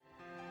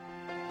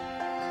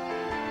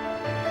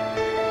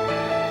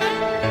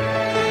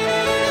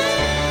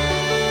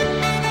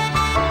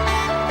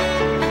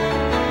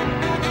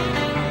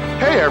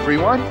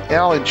everyone.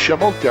 Alan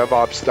Schimmel,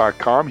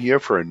 DevOps.com, here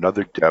for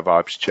another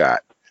DevOps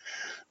Chat.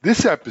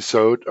 This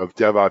episode of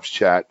DevOps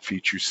Chat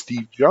features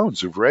Steve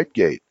Jones of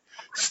Redgate.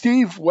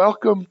 Steve,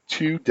 welcome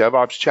to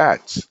DevOps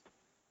Chats.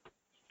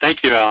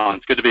 Thank you, Alan.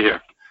 It's good to be here.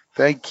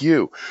 Thank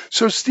you.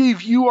 So,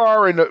 Steve, you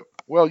are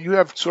you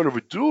have sort of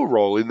a dual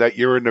role in that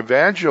you're an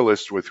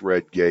evangelist with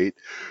Redgate,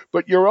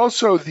 but you're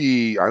also I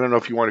don't know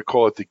if you want to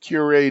call it the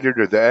curator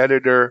or the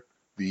editor,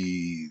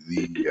 the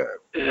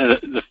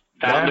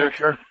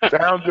founder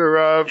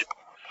of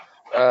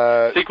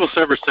SQL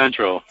Server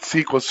Central.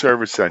 SQL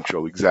Server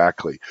Central,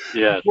 exactly.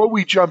 Yes. Before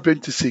we jump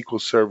into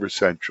SQL Server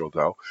Central,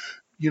 though,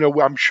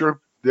 I'm sure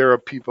there are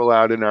people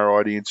out in our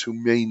audience who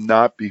may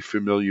not be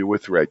familiar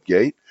with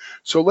Redgate.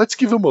 So let's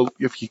give them,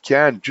 if you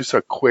can, just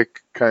a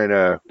quick kind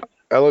of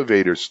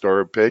elevator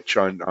story pitch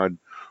on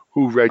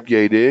who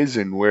Redgate is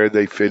and where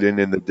they fit in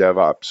the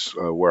DevOps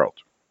world.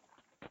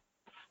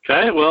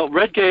 Okay. Well,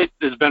 Redgate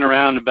has been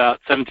around about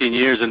 17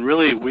 years, and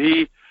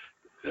really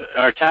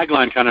our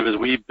tagline kind of is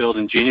we build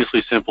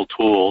ingeniously simple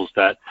tools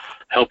that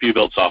help you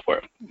build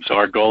software. So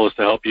our goal is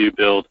to help you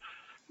build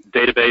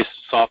database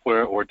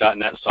software or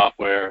 .NET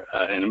software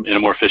in a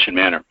more efficient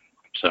manner.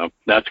 So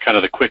that's kind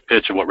of the quick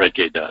pitch of what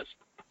Redgate does.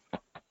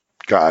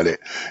 Got it.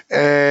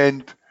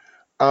 And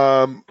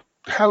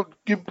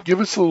give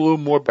us a little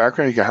more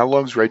background. How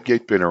long has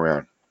Redgate been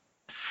around?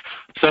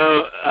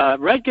 So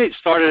Redgate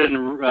started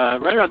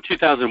right around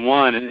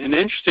 2001, and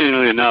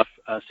interestingly enough,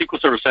 SQL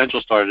Server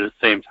Central started at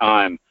the same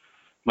time.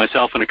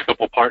 Myself and a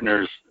couple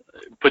partners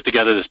put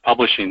together this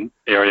publishing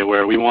area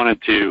where we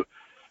wanted to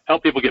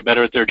help people get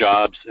better at their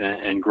jobs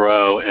and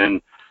grow.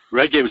 And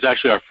Redgate was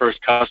actually our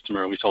first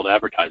customer. We sold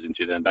advertising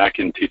to them back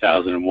in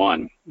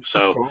 2001.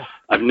 So cool.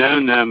 I've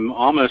known them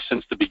almost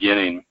since the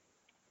beginning.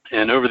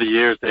 And over the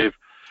years,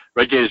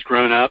 Redgate has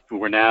grown up.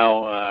 We're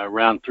now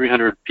around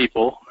 300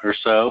 people or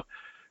so.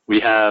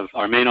 We have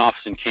our main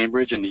office in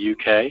Cambridge in the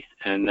UK,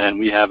 and then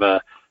we have a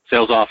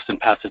sales office in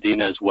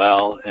Pasadena as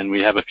well, and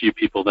we have a few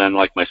people then,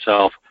 like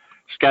myself,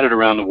 scattered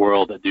around the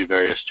world that do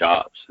various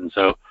jobs. And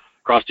so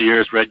across the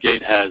years,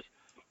 Redgate has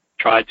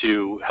tried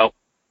to help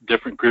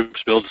different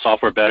groups build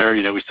software better.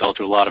 We sell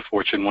to a lot of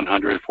Fortune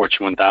 100,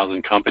 Fortune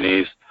 1000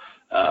 companies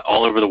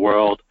all over the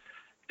world.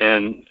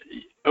 And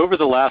over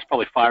the last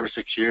probably 5 or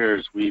 6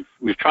 years,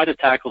 we've tried to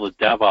tackle the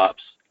DevOps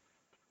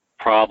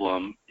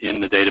problem in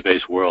the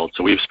database world.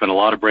 So we've spent a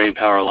lot of brain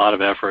power, a lot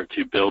of effort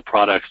to build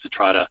products to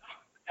try to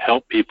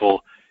help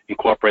people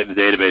incorporate the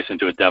database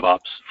into a DevOps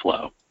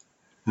flow.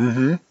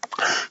 Mm-hmm.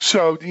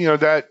 So,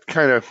 that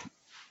kind of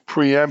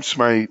preempts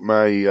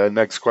my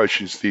next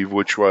question, Steve,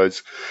 which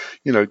was,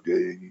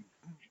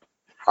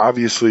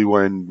 obviously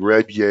when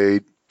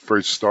Redgate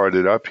first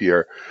started up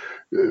here,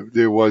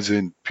 there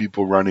wasn't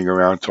people running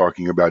around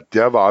talking about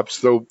DevOps,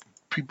 though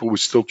people were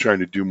still trying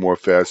to do more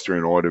faster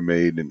and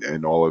automate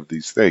and all of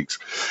these things.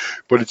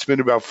 But it's been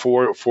about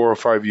four or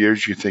 5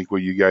 years, you think, where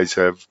you guys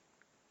have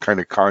kind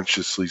of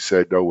consciously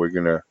said, we're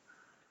going to,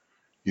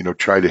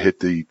 try to hit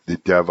the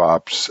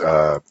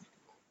DevOps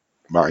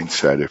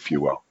mindset, if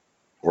you will,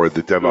 or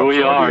the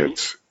DevOps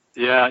audience.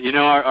 Yeah,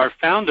 our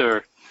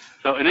founder,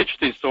 so an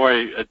interesting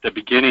story at the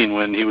beginning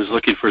when he was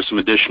looking for some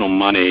additional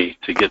money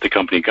to get the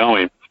company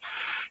going,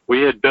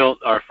 we had built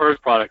our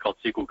first product called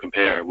SQL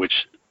Compare,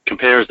 which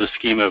compares the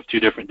schema of two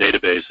different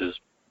databases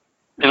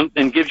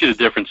and gives you the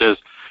differences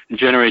and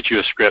generates you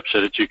a script so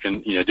that you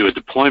can do a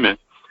deployment.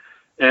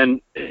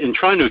 And in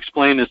trying to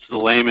explain this to the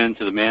layman,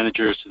 to the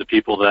managers, to the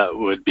people that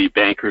would be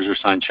bankers or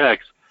sign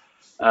checks,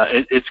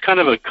 it's kind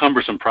of a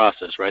cumbersome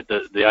process, right?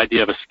 The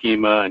idea of a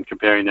schema and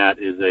comparing that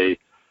is a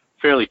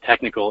fairly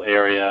technical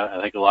area.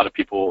 I think a lot of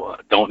people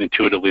don't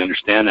intuitively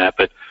understand that.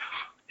 But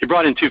he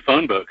brought in 2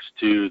 phone books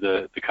to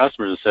the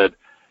customers and said,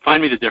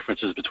 find me the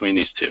differences between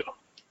these two.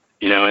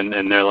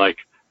 And they're like,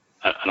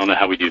 I don't know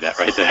how we do that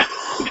right there.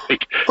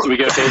 We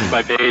go page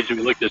by page and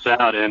we look this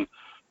out, and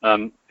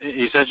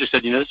he essentially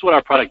said, this is what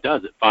our product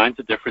does. It finds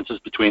the differences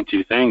between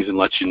two things and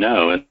lets you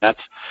know. And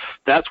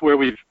that's where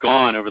we've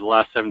gone over the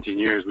last 17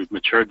 years. We've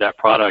matured that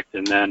product,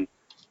 and then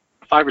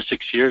 5 or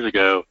 6 years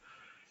ago,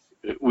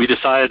 we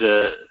decided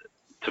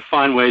to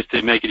find ways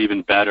to make it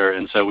even better.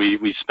 And so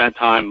we spent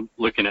time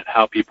looking at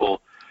how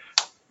people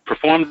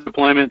perform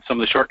deployment, some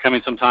of the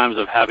shortcomings sometimes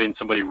of having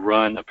somebody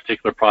run a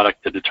particular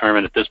product to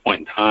determine at this point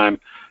in time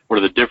what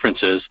are the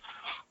differences.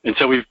 And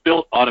so we've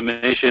built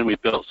automation,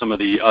 we've built some of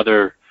the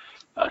other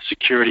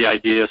security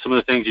ideas, some of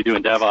the things you do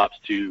in DevOps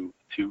to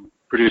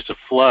produce a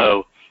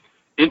flow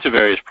into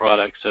various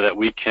products so that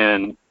we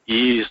can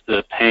ease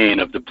the pain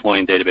of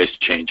deploying database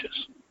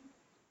changes.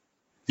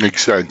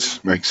 Makes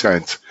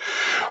sense.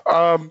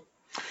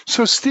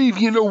 So, Steve,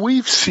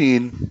 we've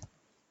seen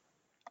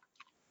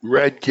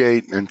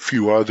Redgate and a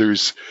few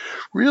others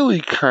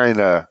really kind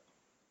of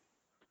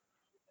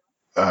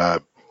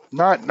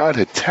not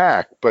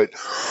attack, but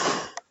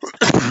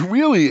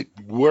really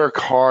work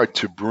hard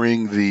to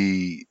bring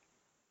the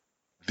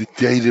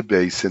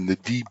database and the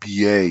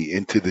DBA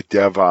into the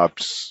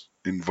DevOps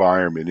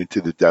environment,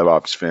 into the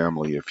DevOps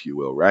family, if you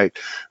will, right?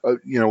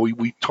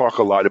 We talk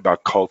a lot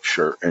about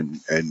culture and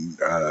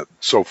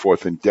so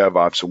forth in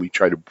DevOps, and we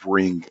try to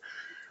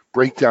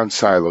break down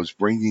silos,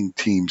 bringing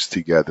teams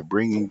together,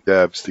 bringing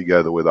devs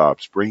together with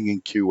ops, bringing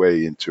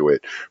QA into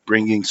it,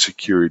 bringing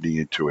security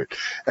into it,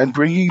 and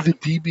bringing the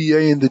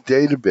DBA and the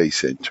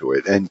database into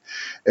it. And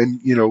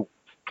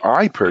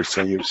I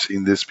personally have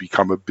seen this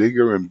become a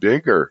bigger and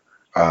bigger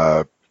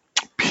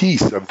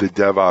piece of the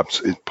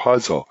DevOps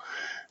puzzle.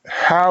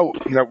 How,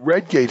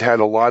 Redgate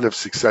had a lot of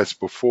success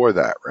before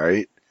that,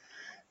 right?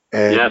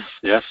 And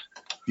Yes.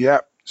 yeah,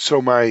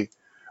 so I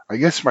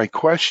guess my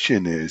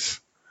question is,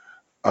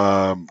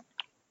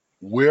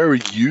 where are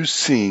you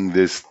seeing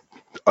this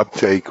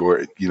uptake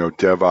or,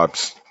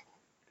 DevOps?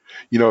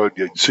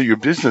 So your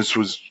business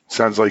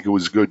sounds like it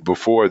was good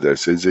before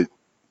this. Is it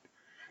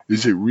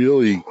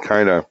really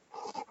kind of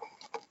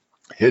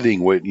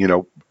hitting with,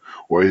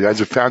 or has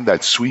it found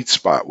that sweet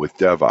spot with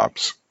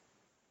DevOps?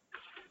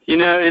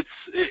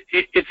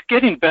 It's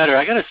getting better.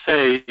 I got to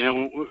say,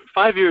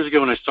 5 years ago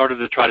when I started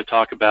to try to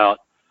talk about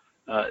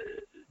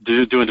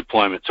doing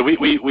deployment. So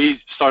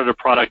we started a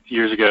product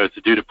years ago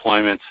to do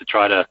deployments, to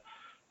try to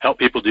help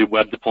people do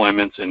web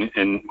deployments,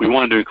 and we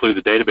wanted to include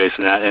the database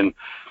in that. And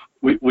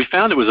we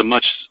found it was a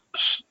much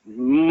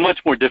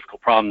more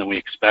difficult problem than we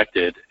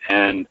expected.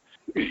 And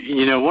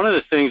one of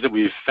the things that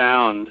we've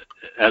found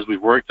as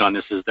we've worked on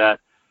this is that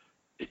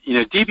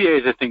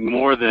DBAs, I think,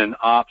 more than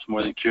ops,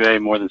 more than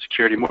QA, more than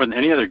security, more than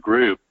any other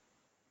group,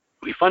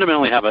 we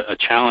fundamentally have a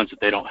challenge that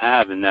they don't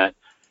have, in that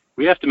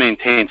we have to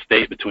maintain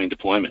state between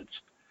deployments.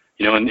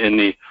 In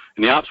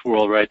the ops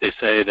world, right, they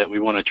say that we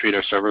want to treat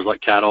our servers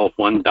like cattle. If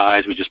one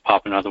dies, we just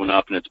pop another one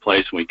up in its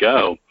place and we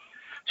go.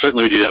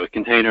 Certainly we do that with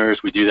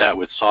containers. We do that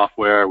with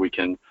software. We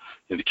can,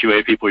 the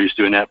QA people are used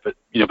to doing that. But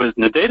in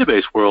the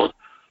database world,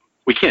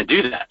 we can't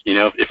do that.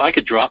 If I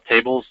could drop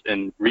tables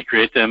and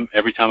recreate them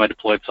every time I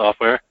deployed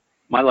software,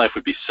 my life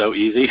would be so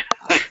easy.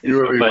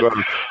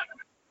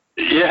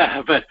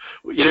 Yeah, but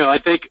I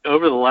think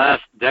over the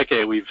last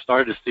decade, we've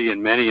started to see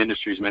in many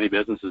industries, many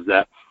businesses,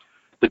 that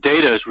the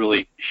data is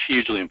really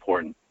hugely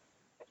important.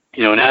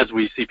 And as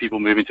we see people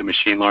moving to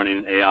machine learning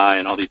and AI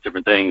and all these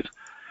different things,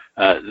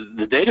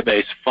 the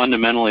database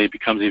fundamentally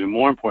becomes even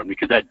more important,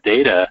 because that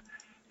data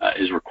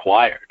is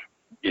required.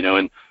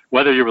 And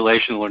whether you're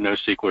relational or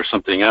NoSQL or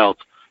something else,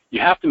 you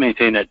have to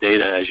maintain that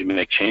data as you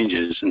make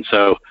changes. And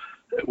so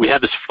we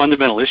have this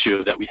fundamental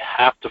issue that we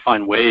have to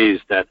find ways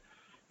that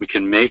we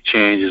can make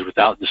changes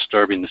without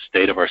disturbing the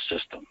state of our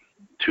system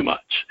too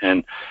much.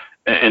 And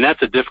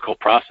that's a difficult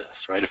process,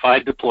 right? If I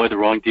deploy the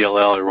wrong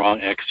DLL or the wrong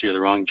XT or the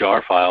wrong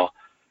jar file,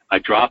 I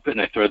drop it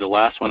and I throw the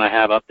last one I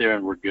have up there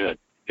and we're good.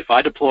 If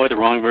I deploy the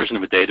wrong version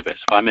of a database,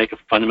 if I make a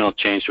fundamental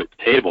change to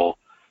a table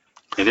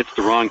and it's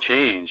the wrong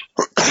change,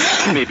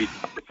 it may be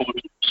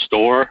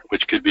store,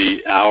 which could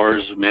be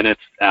hours,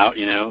 minutes out,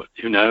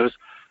 who knows.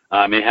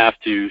 I may have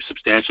to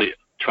substantially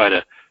try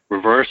to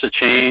reverse a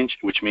change,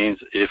 which means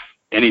if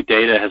any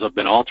data has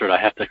been altered, I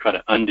have to try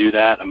to undo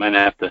that. I might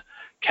have to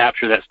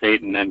capture that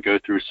state and then go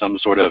through some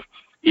sort of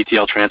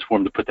ETL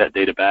transform to put that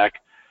data back.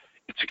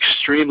 It's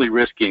extremely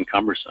risky and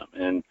cumbersome.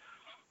 And,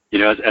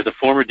 as a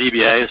former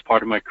DBA, as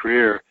part of my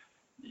career,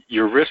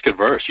 you're risk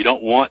averse. You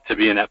don't want to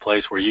be in that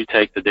place where you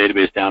take the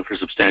database down for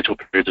substantial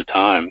periods of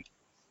time.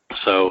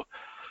 So,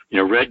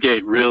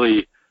 Redgate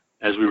really,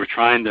 as we were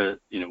trying to,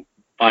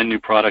 find new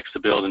products to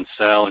build and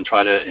sell and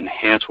try to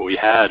enhance what we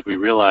had, we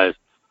realized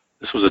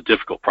this was a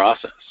difficult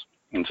process.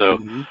 And so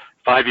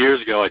 5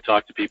 years ago, I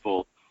talked to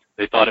people,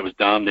 they thought it was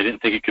dumb. They didn't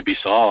think it could be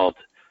solved.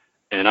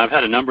 And I've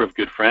had a number of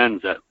good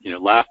friends that,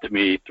 laughed at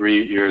me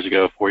 3 years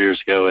ago, 4 years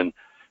ago. And,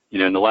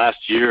 in the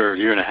last year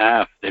and a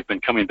half, they've been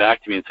coming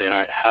back to me and saying, all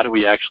right, how do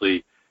we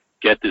actually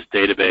get this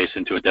database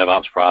into a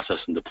DevOps process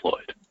and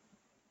deployed?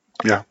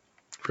 Yeah,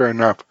 fair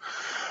enough.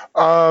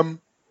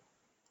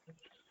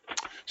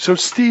 So,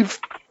 Steve,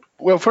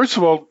 well, first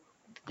of all,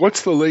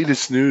 what's the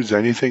latest news?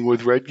 Anything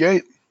with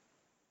Redgate?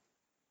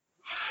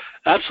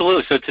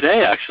 Absolutely. So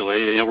today,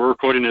 actually, we're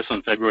recording this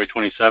on February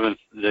 27th.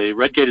 The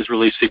Redgate has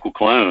released SQL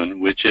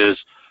Clone, which is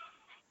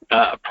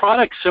a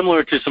product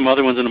similar to some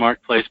other ones in the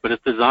marketplace, but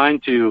it's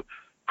designed to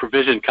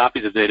provision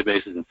copies of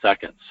databases in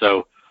seconds.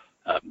 So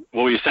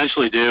what we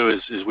essentially do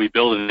is we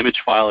build an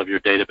image file of your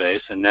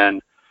database, and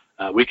then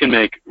we can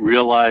make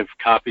real live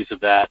copies of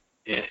that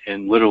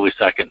in literally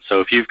seconds.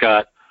 So if you've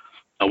got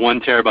a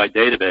 1 terabyte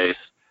database,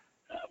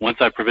 once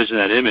I provision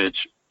that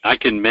image, I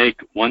can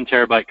make 1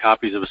 terabyte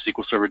copies of a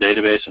SQL Server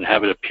database and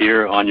have it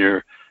appear on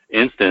your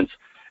instance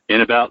in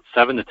about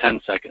 7 to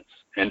 10 seconds.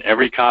 And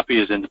every copy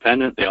is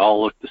independent. They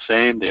all look the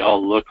same. They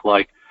all look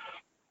like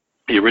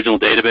the original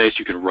database.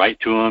 You can write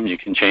to them. You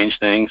can change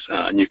things.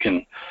 And you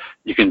can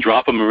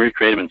drop them and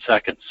recreate them in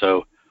seconds.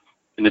 So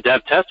in the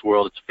dev test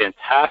world, it's a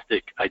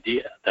fantastic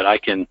idea that I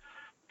can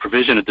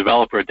provision a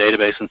developer a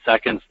database in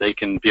seconds. They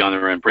can be on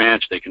their own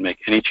branch. They can make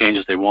any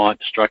changes they want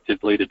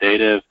destructively to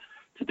data,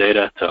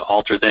 to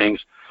alter things.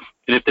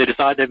 And if they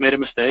decide they've made a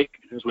mistake,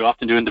 as we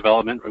often do in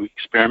development, or we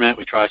experiment,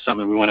 we try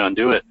something, we want to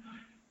undo it,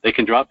 they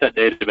can drop that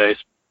database,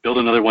 build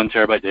another 1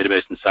 terabyte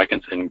database in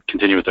seconds and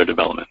continue with their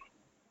development.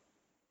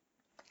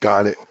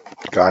 Got it.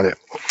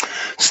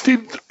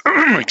 Steve,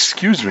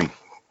 excuse me.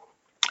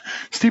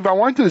 Steve, I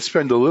wanted to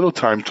spend a little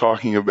time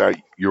talking about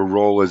your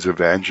role as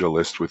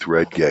evangelist with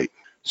Redgate.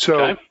 So,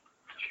 Okay.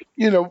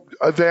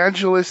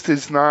 Evangelist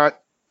is not,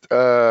 what's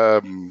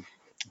the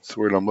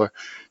word I'm looking,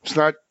 it's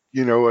not,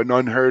 an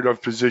unheard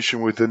of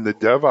position within the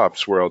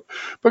DevOps world.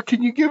 But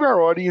can you give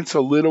our audience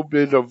a little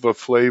bit of a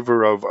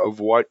flavor of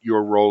what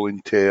your role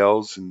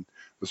entails, and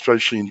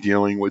especially in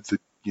dealing with the,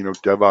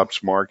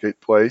 DevOps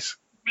marketplace?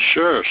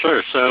 Sure.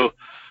 So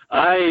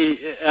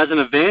as an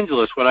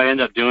evangelist, what I end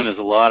up doing is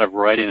a lot of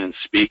writing and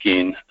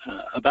speaking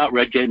about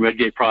Redgate and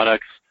Redgate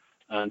products,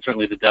 and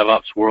certainly the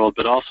DevOps world,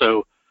 but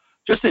also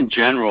just in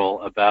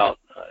general about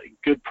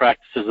good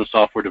practices in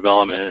software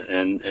development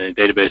and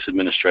database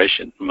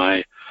administration.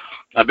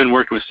 I've been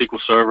working with SQL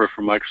Server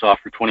for Microsoft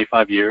for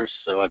 25 years,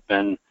 so I've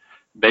been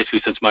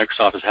basically since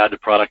Microsoft has had the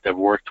product, I've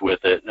worked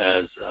with it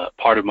as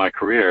part of my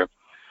career.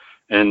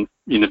 And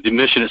the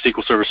mission at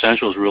SQL Server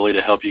Central is really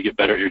to help you get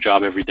better at your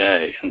job every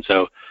day. And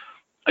so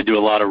I do a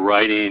lot of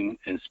writing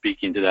and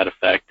speaking to that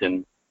effect.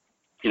 And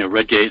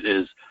Redgate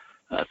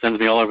sends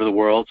me all over the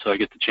world, so I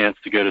get the chance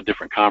to go to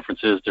different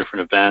conferences,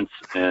 different events,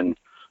 and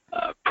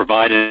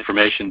provide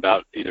information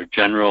about either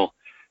general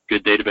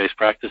good database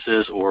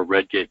practices or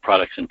Redgate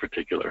products in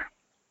particular.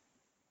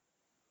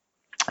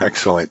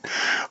 Excellent.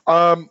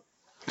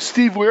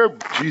 Steve,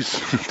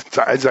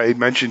 as I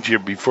mentioned to you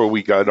before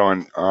we got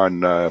on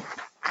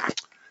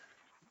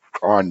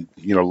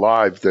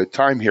live, the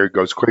time here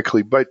goes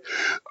quickly, but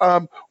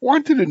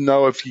wanted to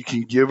know if you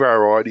can give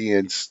our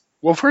audience,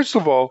 well, first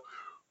of all,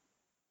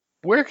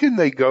 where can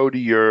they go to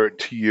your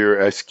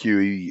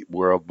SQE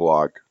World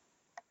blog?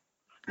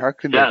 How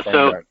can they find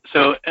that?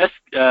 So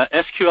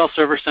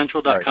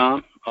SQLServerCentral.com,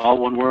 right. All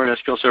one word,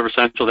 SQL Server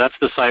Central. That's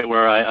the site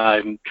where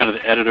I'm kind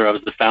of the editor. I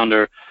was the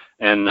founder,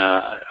 and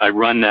I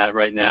run that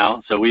right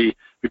now. So we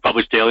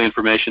publish daily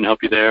information,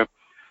 help you there.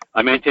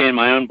 I maintain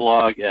my own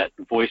blog at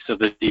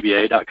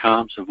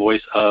voiceofthedba.com, so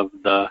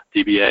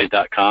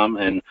voiceofthedba.com,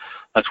 and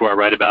that's where I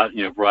write about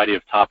a variety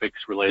of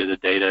topics related to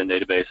data and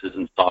databases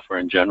and software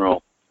in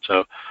general.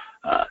 So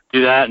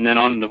do that, and then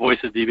on the Voice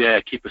of the DBA,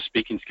 I keep a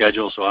speaking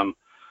schedule. So I'm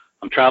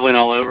traveling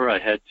all over. I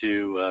head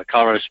to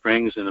Colorado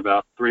Springs in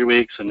about 3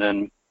 weeks, and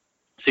then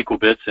SQL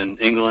Bits in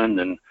England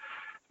and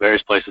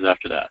various places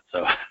after that.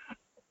 So.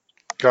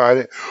 Got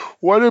it.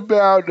 What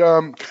about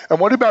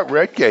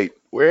Redgate?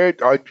 Where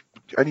are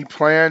any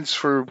plans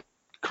for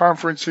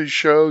conferences,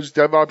 shows,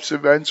 DevOps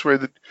events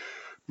where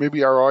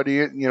maybe our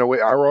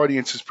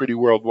audience is pretty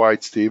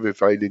worldwide, Steve,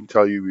 if I didn't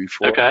tell you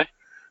before. Okay.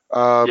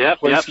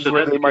 Places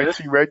where they might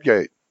see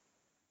Redgate.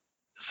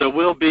 So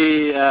we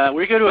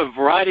go to a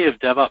variety of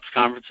DevOps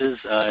conferences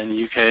in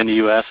the UK and the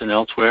US and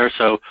elsewhere.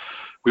 So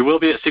we will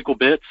be at SQL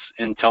Bits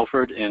in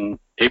Telford in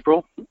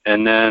April,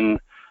 and then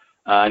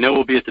I know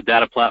we'll be at the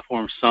Data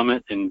Platform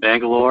Summit in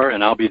Bangalore,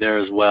 and I'll be there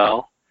as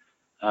well.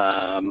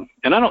 And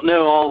I don't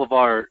know all of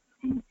our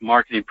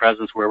marketing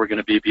presence where we're going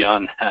to be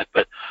beyond that,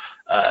 but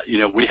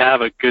we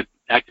have a good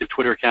active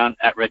Twitter account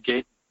at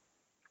Redgate,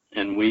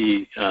 and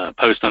we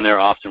post on there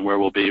often where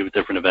we'll be with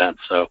different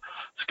events. So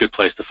it's a good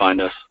place to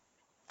find us.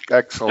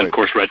 Excellent. And of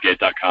course,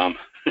 Redgate.com.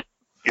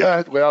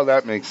 Yeah, well,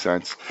 that makes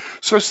sense.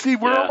 So,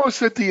 Steve, we're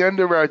almost at the end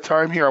of our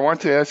time here. I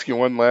want to ask you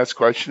one last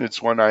question. It's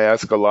one I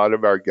ask a lot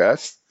of our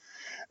guests,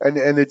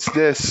 and it's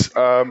this.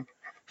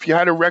 If you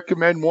had to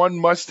recommend one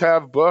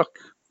must-have book,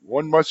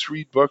 one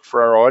must-read book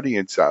for our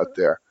audience out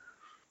there,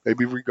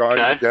 maybe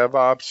regarding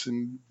DevOps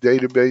and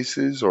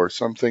databases or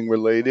something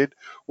related,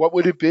 what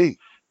would it be?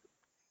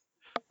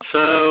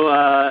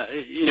 So,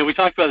 we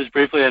talked about this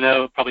briefly. I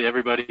know probably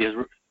everybody has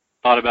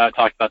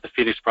talked about the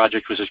Phoenix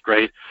Project, which is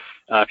great.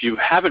 If you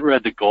haven't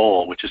read The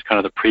Goal, which is kind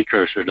of the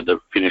precursor to the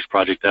Phoenix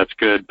Project, that's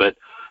good. But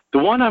the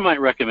one I might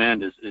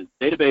recommend is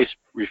Database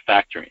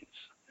Refactorings,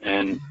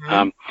 and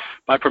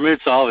by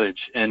Pramod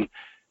Salvage. And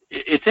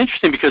it's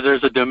interesting because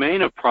there's a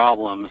domain of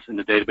problems in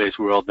the database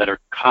world that are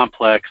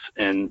complex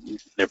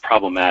and they're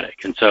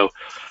problematic. And so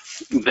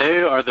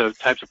they are the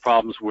types of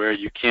problems where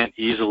you can't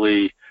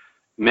easily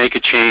make a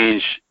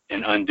change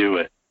and undo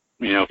it.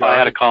 If I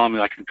had a column,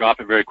 I could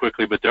drop it very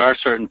quickly, but there are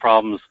certain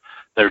problems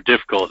that are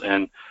difficult.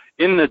 And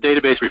in the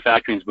Database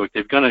Refactorings book,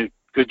 they've done a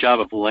good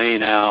job of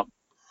laying out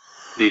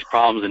these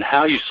problems and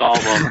how you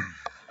solve them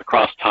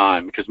across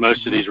time, because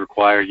most of these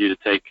require you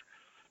to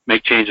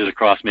make changes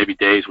across maybe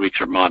days,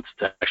 weeks, or months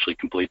to actually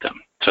complete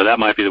them. So that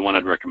might be the one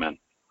I'd recommend.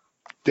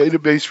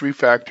 Database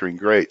Refactoring,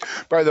 great.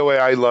 By the way,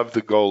 I love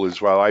The Goal as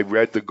well. I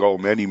read The Goal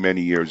many,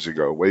 many years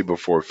ago, way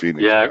before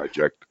Phoenix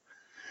Project.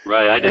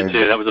 Right, I did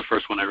too. That was the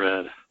first one I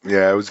read.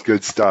 Yeah, it was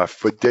good stuff.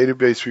 But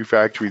Database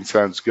Refactoring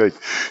sounds good.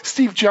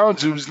 Steve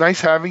Jones, it was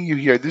nice having you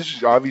here. This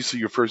is obviously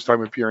your first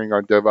time appearing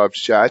on DevOps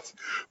Chats,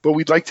 but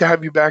we'd like to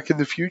have you back in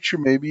the future,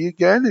 maybe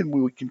again, and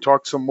we can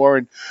talk some more.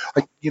 And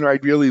I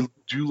really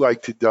do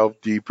like to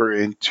delve deeper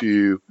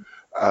into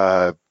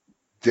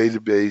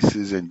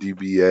databases and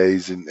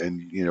DBAs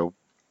and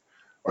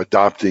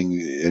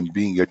adopting and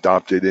being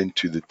adopted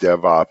into the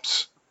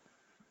DevOps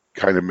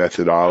kind of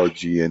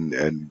methodology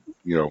and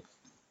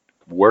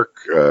work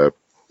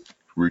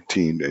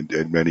routine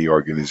in many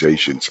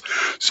organizations.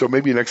 So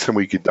maybe next time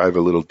we could dive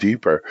a little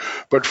deeper.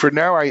 But for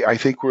now, I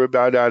think we're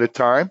about out of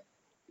time.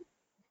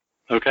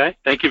 Okay.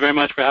 Thank you very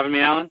much for having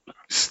me, Alan.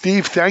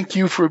 Steve, thank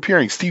you for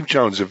appearing. Steve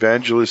Jones,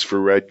 evangelist for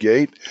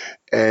Redgate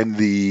and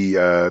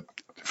the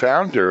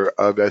founder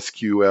of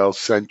SQL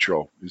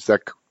Central.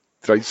 Did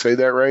I say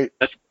that right?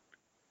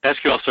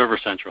 SQL Server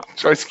Central.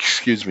 So,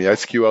 excuse me,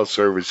 SQL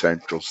Server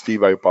Central.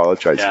 Steve, I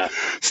apologize. Yeah.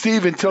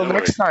 Steve, until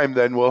next time,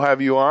 then we'll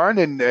have you on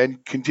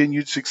and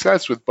continued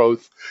success with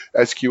both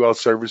SQL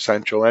Server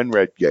Central and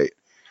Redgate.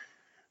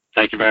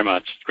 Thank you very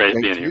much. It's great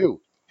being here. Thank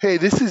you. Hey,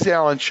 this is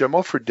Alan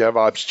Schimmel for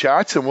DevOps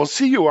Chats, and we'll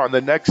see you on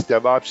the next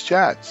DevOps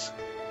Chats.